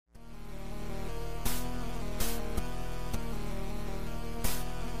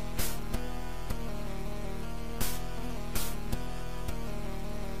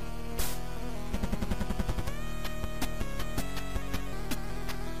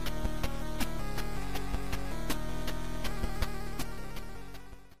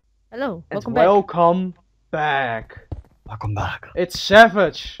Hello, And welcome back. welcome back. Welcome back. It's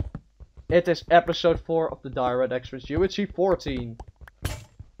Savage. It is episode 4 of the Diorite Experts UHC 14.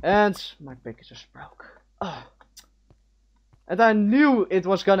 And my pick just broke. Ugh. And I knew it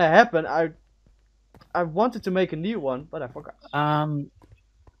was gonna happen. I wanted to make a new one, but I forgot.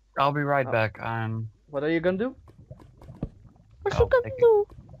 I'll be right Oh. back. What are you gonna do? What I'll you gonna take it. do?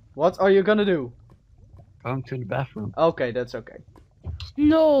 What are you gonna do? Going to the bathroom. Okay, that's okay.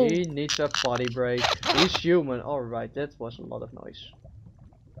 No. He needs a potty break. He's human. Alright, that was a lot of noise.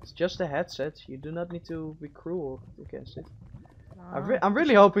 It's just a headset. You do not need to be cruel against it. I'm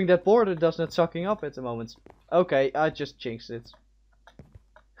really hoping that border does not sucking up at the moment. Okay, I just jinxed it.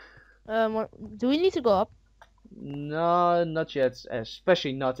 Do we need to go up? No, not yet.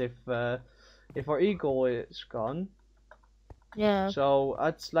 Especially not if our eagle is gone. Yeah. So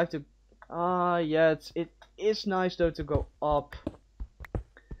I'd like to. Yeah, it is nice though to go up.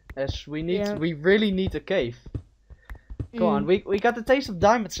 As we need, Yeah. we really need a cave. Go on, we got the taste of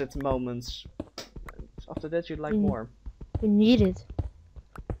diamonds at the moment. After that, you'd like more. We need it.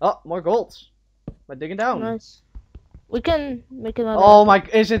 Oh, more gold. By digging down. Nice. We can make another. Oh my!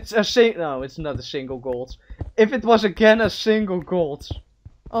 Is it a No, it's not a single gold. If it was again a single gold.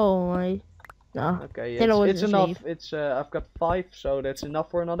 Oh my. No. Okay, Then I was it's enough. asleep. It's I've got 5, so that's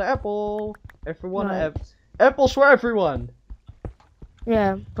enough for another apple. Everyone Nice. apples for everyone.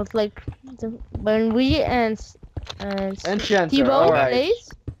 Yeah, but like when we and Enchanter, T-Bone alright. played,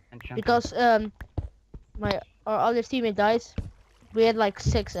 Enchanter. because our other teammate died, we had like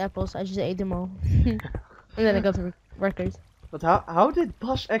 6 apples. I just ate them all, and then I got the record. But how did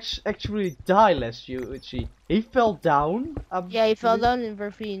Boss actually die last UHC? He fell down? Yeah, he fell down in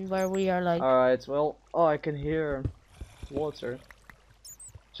ravine where we are like. Alright, well, oh, I can hear water.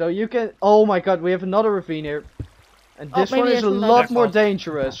 So you can, oh my god, we have another ravine here. And Oh, this one maybe is a there's lot another more one.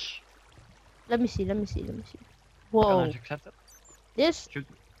 dangerous. Let me see. Whoa. Challenge accepted. This.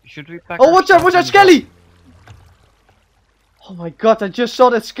 Should we pack? Oh, our watch out, stuff and Skelly! Oh my god, I just saw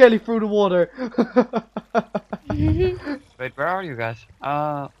that Skelly through the water. go? Wait, where are you guys?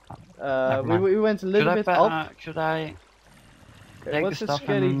 Never mind. we went a little bit up. Should I Okay, take what's the the stuff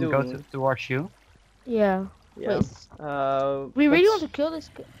Skelly and doing? go towards you? Yeah. Yeah. Wait. We really want to kill this.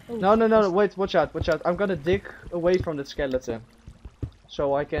 Oh, No, wait, watch out. I'm gonna dig away from the skeleton.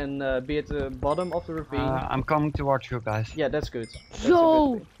 So I can be at the bottom of the ravine. I'm coming towards you guys. Yeah, that's good. That's a Yo!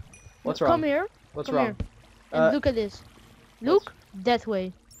 good thing. What's wrong? Come here. What's Come wrong? here. And look at this. Look that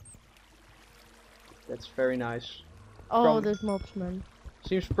way. That's very nice. Oh, From- those mobs, man.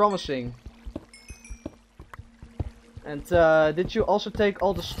 Seems promising. And did you also take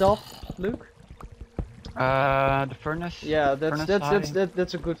all the stuff, Luke? The furnace. Yeah, Furnace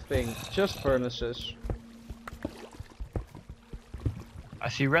that's a good thing. Just furnaces. I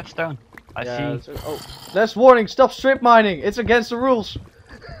see redstone. I Yeah, see. oh, last warning! Stop strip mining. It's against the rules.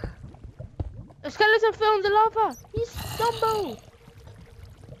 A skeleton fell in the lava. He's dumbo.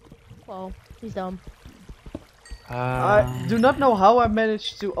 Well, he's dumb. I do not know how I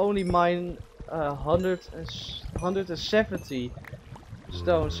managed to only mine 170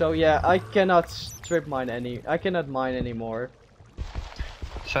 stone. So yeah, I cannot strip mine I cannot mine anymore.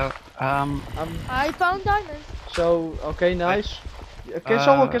 So I found diamonds. So okay, nice. Can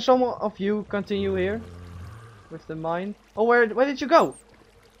someone of you continue here with the mine? Oh, where did you go?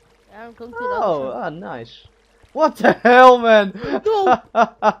 Yeah, I'm going to Oh, nice. What the hell, man? No.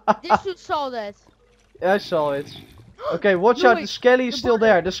 This dude saw that. I saw it. Okay, watch No, out. wait, The Skelly is the still border.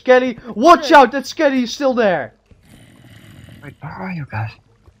 there. The Skelly. Watch Border. out! That Skelly is still there. wait, where are you guys?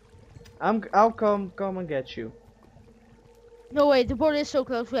 I'll come and get you. No way, the border is so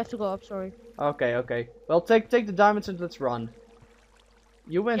close. We have to go up. Sorry. Okay. Well, take the diamonds and let's run.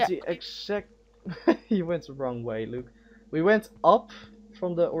 You went Yeah. the exact. You went the wrong way, Luke. We went up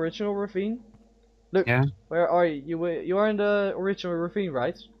from the original ravine. Look, Yeah. where are you? You are in the original ravine,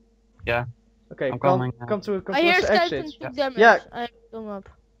 right? Yeah. Okay, I'm come coming, come to I hear the skeleton exit. took damage. Yeah. I'm going up.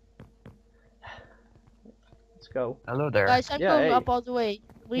 Let's go. Hello there. Guys, I'm Yeah, going hey. up all the way.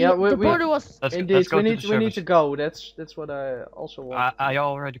 Yeah, the border was. Indeed, let's go we to need the we need to service. go. That's what I also want. I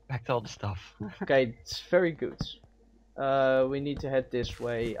already packed all the stuff. Okay, it's very good. We need to head this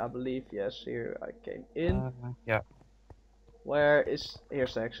way, I believe. Yes, here I came in. Yeah. Where is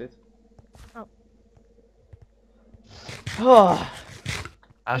here's the exit? Oh. Oh,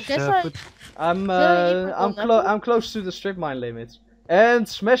 As guess I- put I'm Sorry, apple? I'm close to the strip mine limit. And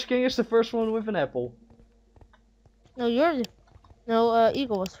Smash King is the first one with an apple. No, you're the. No,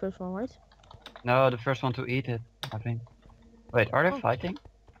 Eagle was the first one, right? no, the first one to eat it, I think. Wait, are they Oh. fighting?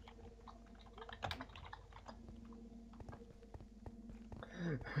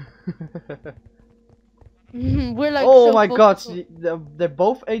 We're like Oh so my god, focused on- they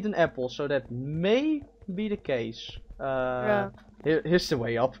both ate an apple, so that may be the case. Yeah. Here's the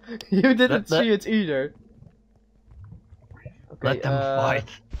way up. You didn't Let- see it either. Okay, Let them fight.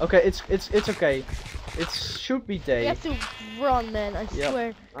 okay, it's okay. It should be We day. have to run, man. I Yep,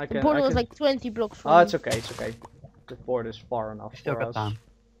 swear. I The can. border I was can. like 20 blocks from Oh, me. it's okay. It's okay. The board is far enough Still for got us. time.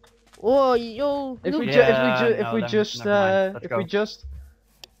 Oh, yo, If look. we Yeah, if no, we then just never mind. Let's if go. we just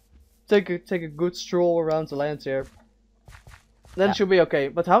take a good stroll around the land here, then Yeah. it should be okay.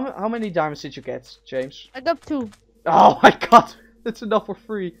 But how many diamonds did you get, James? I got 2. Oh my god, that's enough for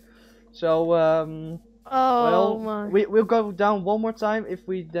free. So Oh well, my. we'll go down one more time. If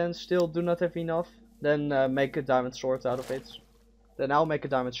we then still do not have enough, then make a diamond sword out of it. Then I'll make a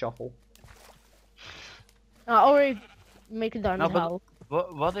diamond shovel. I already make a diamond but- howl.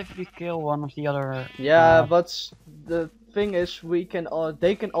 What if we kill one of the other? Yeah, but the thing is,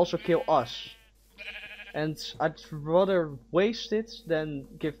 they can also kill us. And I'd rather waste it than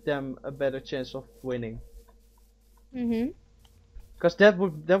give them a better chance of winning. Because that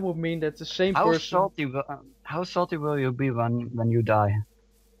would mean that the same How person. salty will you be when you die?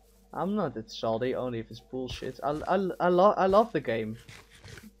 I'm not that salty, only if it's bullshit. I love the game.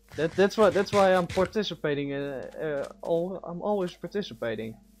 That's why I'm participating in. I'm always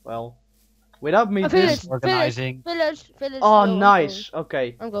participating. Well, without me, I this. finished. Organizing. Village. Oh, No, nice.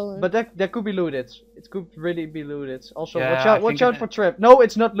 Okay. I'm going. But that could be looted. It could really be looted. Also, Yeah, watch I out! Watch think out for trap. No,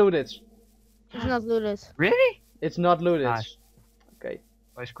 it's not looted. It's not looted. Really? It's not looted. Nice. Okay.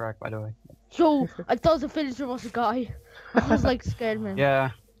 Voice crack, by the way. Yo, I thought the villager was a guy. I was like scared, man.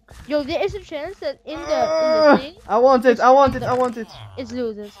 Yeah. Yo, there is a chance that in the thing, I want it. I want it. I want it. it's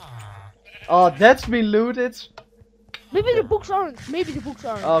looted. Oh, that's been looted. Maybe the books aren't. Maybe the books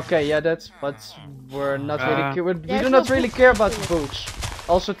aren't. Okay, yeah, that's. But we're not really. We There's do no not really books care about the in it. books.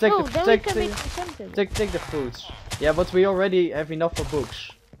 Also, take No, the then we can make something. take the foods. Yeah, but we already have enough for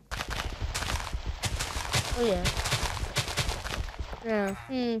books. Oh yeah.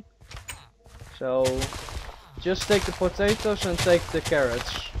 Yeah. So, just take the potatoes and take the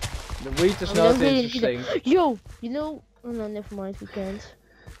carrots. The wheat is We not don't really need interesting. Yo, you know. Oh no, never mind. We can't.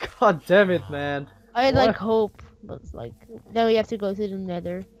 God damn it, man. I had What? like hope, but like then we have to go to the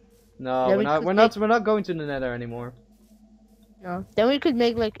Nether. No, Then we're we not. could We're not going to the Nether anymore. No, then we could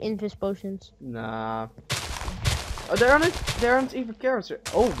make like invis potions. Nah. Oh, there aren't even carrots here.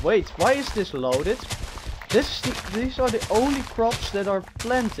 Oh wait, why is this loaded? These are the only crops that are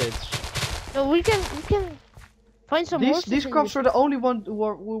planted. No, we can find some more. These crops are the only ones who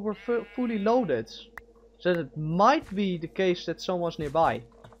were fully loaded. So it might be the case that someone's nearby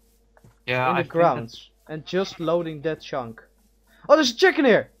Yeah. in I the think ground and just loading that chunk. Oh, there's a chicken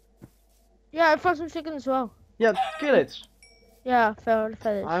here. Yeah, I found some chicken as well. Yeah, kill it. Yeah, fell it.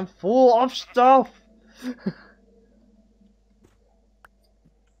 I'm full of stuff.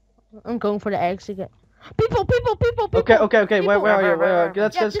 I'm going for the eggs again. People. Okay. Where People. are you? Where are you?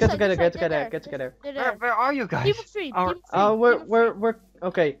 Let's Yeah, get this side, together. this Get side, together. they're Get together. They're Where, there. where are you guys? Team of three. Our- Team of three. We're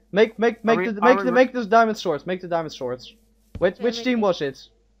okay. Make the diamond swords. Make the diamond swords. Which Okay, make team it. was it?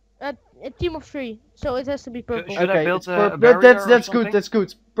 A team of 3, so it has to be purple. Should I Okay, build it's a purple. barrier That's or good. something? That's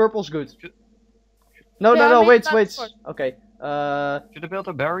good. Purple's good. Should- No, Yeah, I no, made wait, diamond wait. sword. Okay. Should I build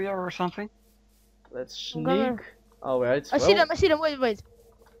a barrier or something? Let's I'm gonna- sneak. Oh wait. I see them. Wait.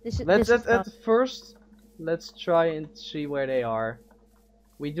 This is. Let's this is at first. Let's try and see where they are.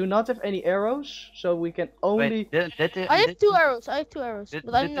 We do not have any arrows, so we can only. Wait, I have 2 arrows. Did,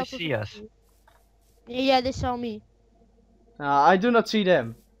 but I'm did not. they see us? Yeah, they saw me. I do not see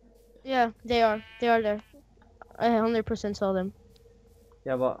them. Yeah, they are. They are there. I 100% saw them.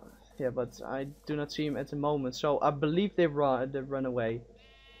 Yeah, but I do not see them at the moment. So I believe they run away.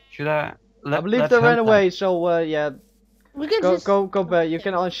 Should I? I believe they ran away. So yeah, We can go just. go back. You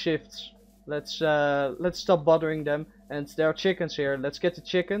can unshift. Let's stop bothering them. And there are chickens here. Let's get the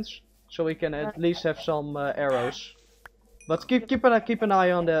chickens, so we can at least have some arrows. But keep an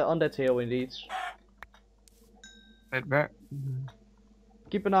eye on that hill indeed. Wait, where?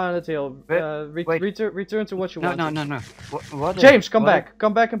 Keep an eye on that hill. Wait. Return to what you want. No. What if- James, come what back.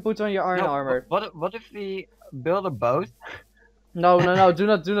 Come back and put on your iron No, armor. What if we build a boat? No. Do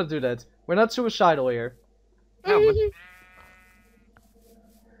not do that. We're not suicidal here. No, but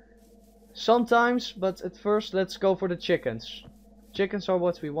Sometimes, but at first let's go for the chickens. Chickens are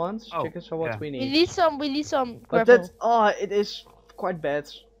what we want. Oh, Chickens are what yeah. we We need. need some. We need some But gravel. it is quite bad,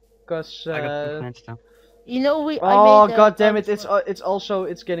 cause. I got 2 plants now. You know I Oh made, god damn it! diamond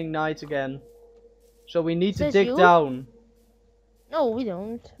It's getting night again. So we need to Says dig you? down. No, we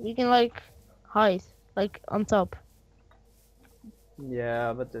don't. We can like hide, like on top.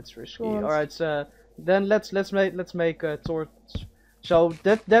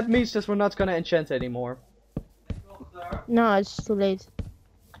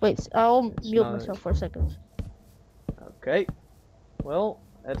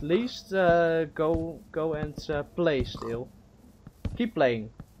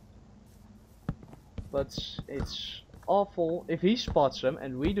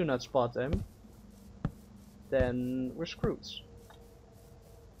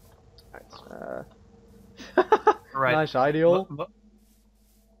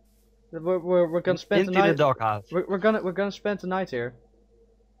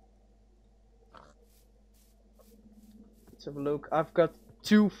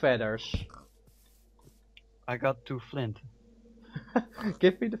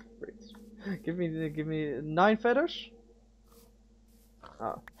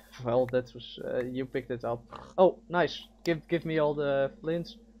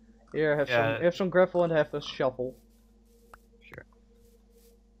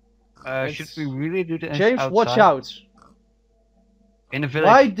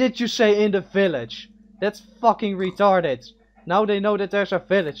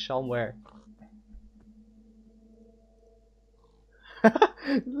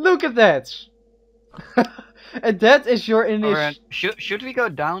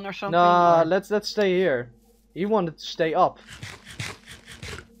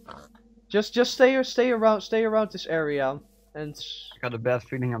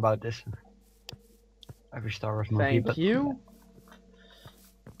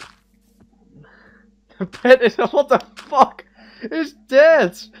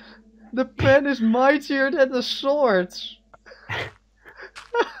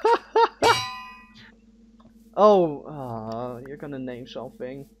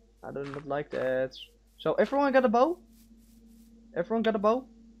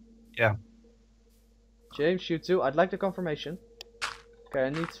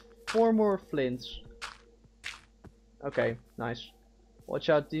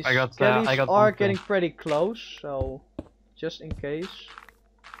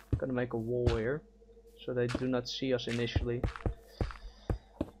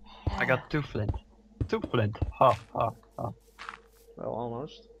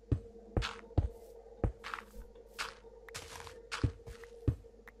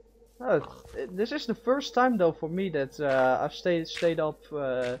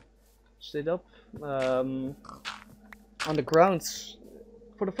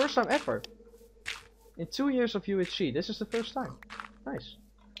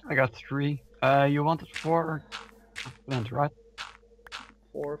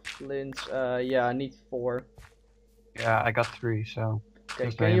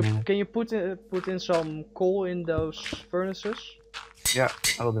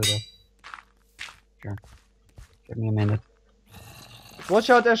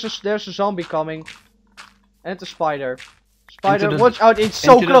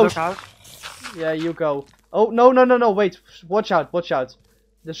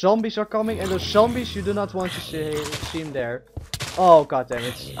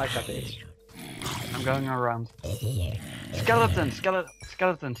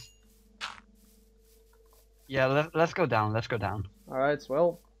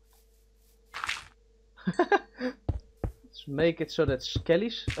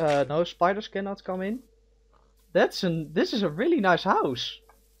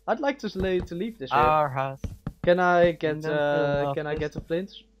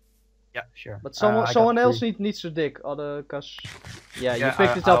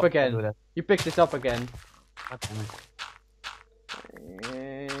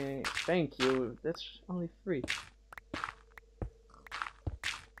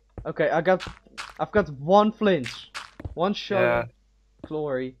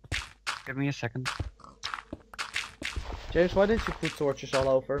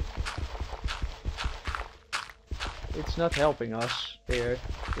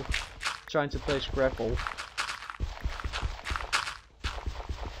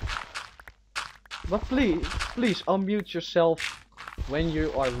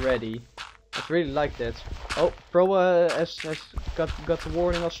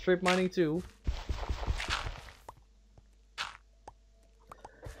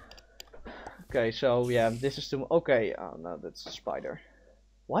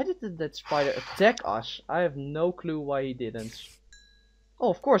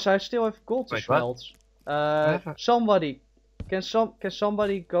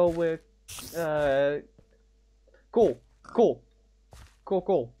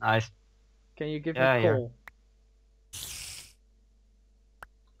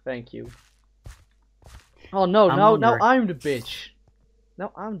 Thank you. Oh no, I'm now wondering- I'm the bitch.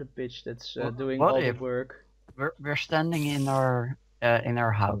 Now I'm the bitch that's doing what all the if- work. We're standing in our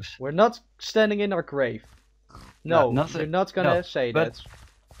house. We're not standing in our grave. No, not you're the- not gonna no, say but- that.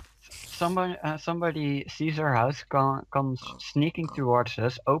 Somebody sees our house, comes sneaking towards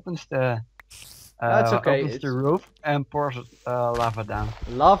us, opens the That's okay, opens the it's- roof and pours lava down.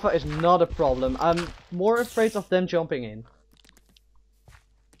 Lava is not a problem. I'm more afraid of them jumping in.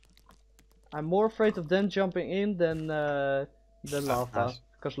 I'm more afraid of them jumping in than lava. nice.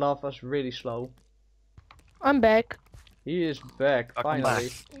 Because lava's really slow. I'm back. He is back, Welcome finally.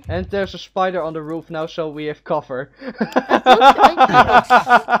 And there's a spider on the roof now, so we have cover.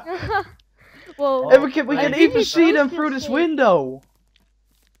 Whoa. And we can I even really see don't them feel through this safe. window.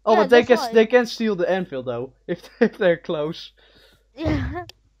 Oh, Yeah, but they that's can why. they can steal the anvil though, if they're close. Yeah.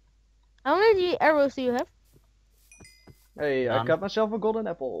 How many arrows do you have? Hey, I None. got myself a golden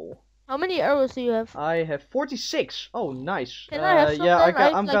apple. How many arrows do you have? I have 46. Oh, nice. Can I have some? yeah, then? I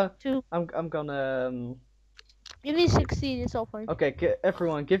have I'm like gonna 2. I'm gonna Give me 16. It's all fine. okay,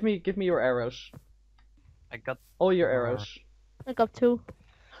 everyone, give me your arrows. I got All your arrows. I got 2.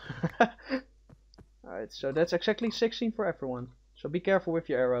 Alright, so that's exactly 16 for everyone. So be careful with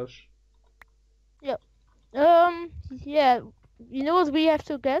your arrows. Yeah. You know what we have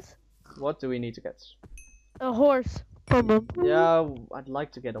to get? What do we need to get? A horse. Yeah, I'd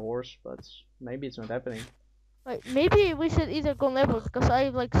like to get a horse, but maybe it's not happening. Wait, maybe we should either go level because I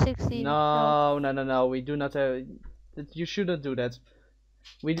have like 16. No, we do not have. You shouldn't do that.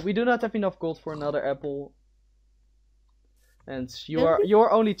 We do not have enough gold for another apple. And Don't we?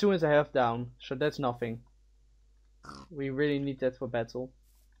 you're only 2.5 down, so that's nothing. We really need that for battle.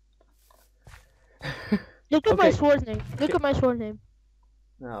 Look at my Okay. sword name. Look at my sword name.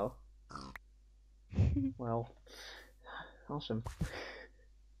 No. Well, awesome.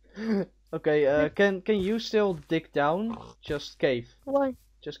 Okay, can you still dig down? Just cave. Why?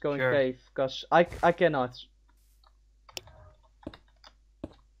 Just go in Sure. cave, cause I cannot.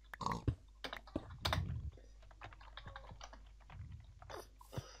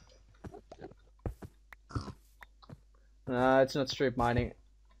 It's not strip mining.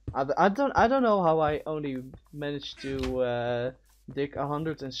 I don't know how I only managed to dig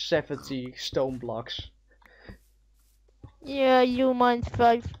 170 stone blocks. Yeah, you mined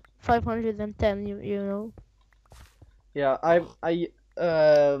 510. You know. Yeah, I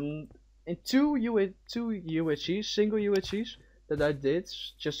in two UHCs, single UHCs that I did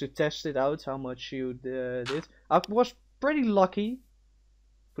just to test it out how much you did. I was pretty lucky.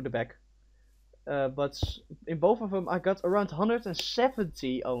 Put it back. But in both of them I got around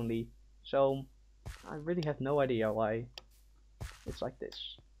 170 only. So I really have no idea why it's like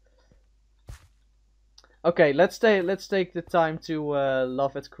this. Okay, let's take the time to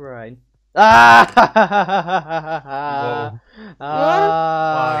love at Quran. Ah! Whoa.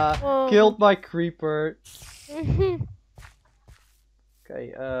 Ah! Whoa. Killed by creeper.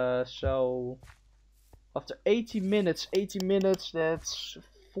 Okay, so after 80 minutes, that's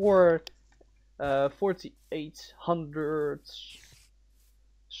 4800.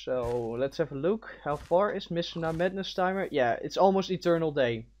 So let's have a look. How far is Mission Madness timer? Yeah, it's almost eternal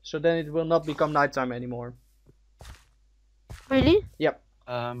day. So then it will not become nighttime anymore. Really?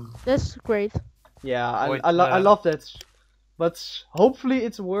 That's great. Yeah, I Wait, love that. But hopefully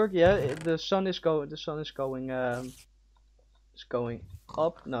it's work. Yeah, the sun is going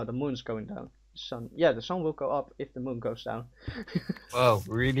up. No, the moon's going down. The sun will go up if the moon goes down. Whoa,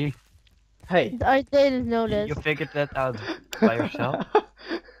 really? Hey. I didn't know You that. figured that out by yourself?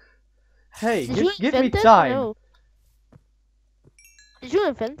 Hey, Did you give me invent this? time. No. Did you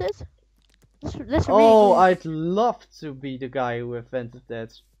invent this? That's really Oh, good. I'd love to be the guy who invented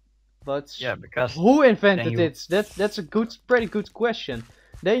that. But Yeah, because who invented then you- it? That's a pretty good question.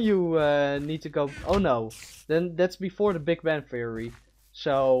 Then you need to go. Oh no, then that's before the Big Bang Theory.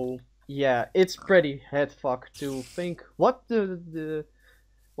 So yeah, it's pretty head fuck to think what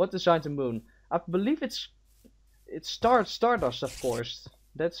what designed the moon. I believe it's Stardust, of course.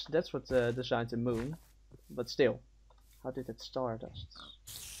 That's what designed the moon. But still, how did it Stardust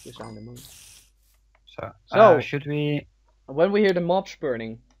design the moon? so should we? When we hear the mobs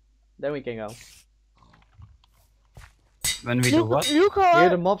burning, then we can go. When we do what? Look how Hear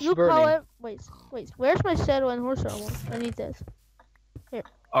the mobs burning. wait. Where's my saddle and horse armor? I need this.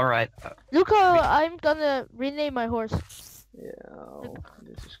 All right. Look how I'm gonna rename my horse. Yeah, oh,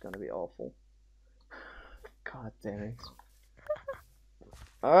 this is gonna be awful. God damn it.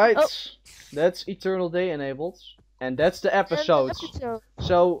 Alright, Oh. that's Eternal Day enabled. And that's the And the episode. episode.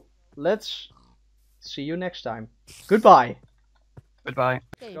 So, let's see you next time. Goodbye. Goodbye.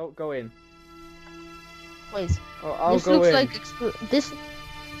 Okay, Go in. wait. Oh, I'll This go looks in. like this.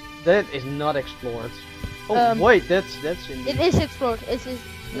 That is not explored. Oh wait, that's in. It is explored. It is.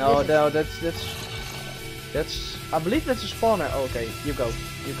 No, it is no, that's. I believe that's a spawner. Oh, okay, you go.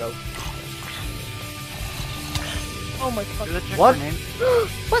 Oh my fuck. Do the check What? your name.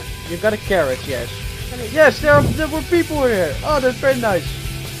 What? You got a carrot, yes. Yes, there were people here. Oh, that's very nice.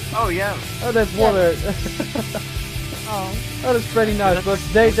 Oh yeah. Oh, that's Yeah. water. Oh. Oh, that's pretty nice, that's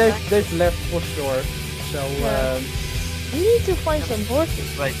but exactly- they've left for sure. So Yeah. We need to find some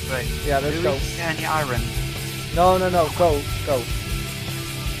horses. Wait. yeah, let's Do go. we see any iron? No, go.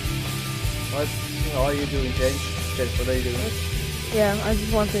 What are you doing, James? James, what are you doing? Yeah, I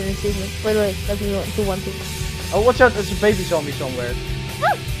just wanted an achievement. Wait, let me do one thing. Oh, watch out! There's a baby zombie somewhere.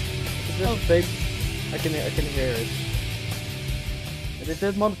 Ah! There's Oh. a baby. I can hear it. And if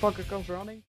that motherfucker comes running.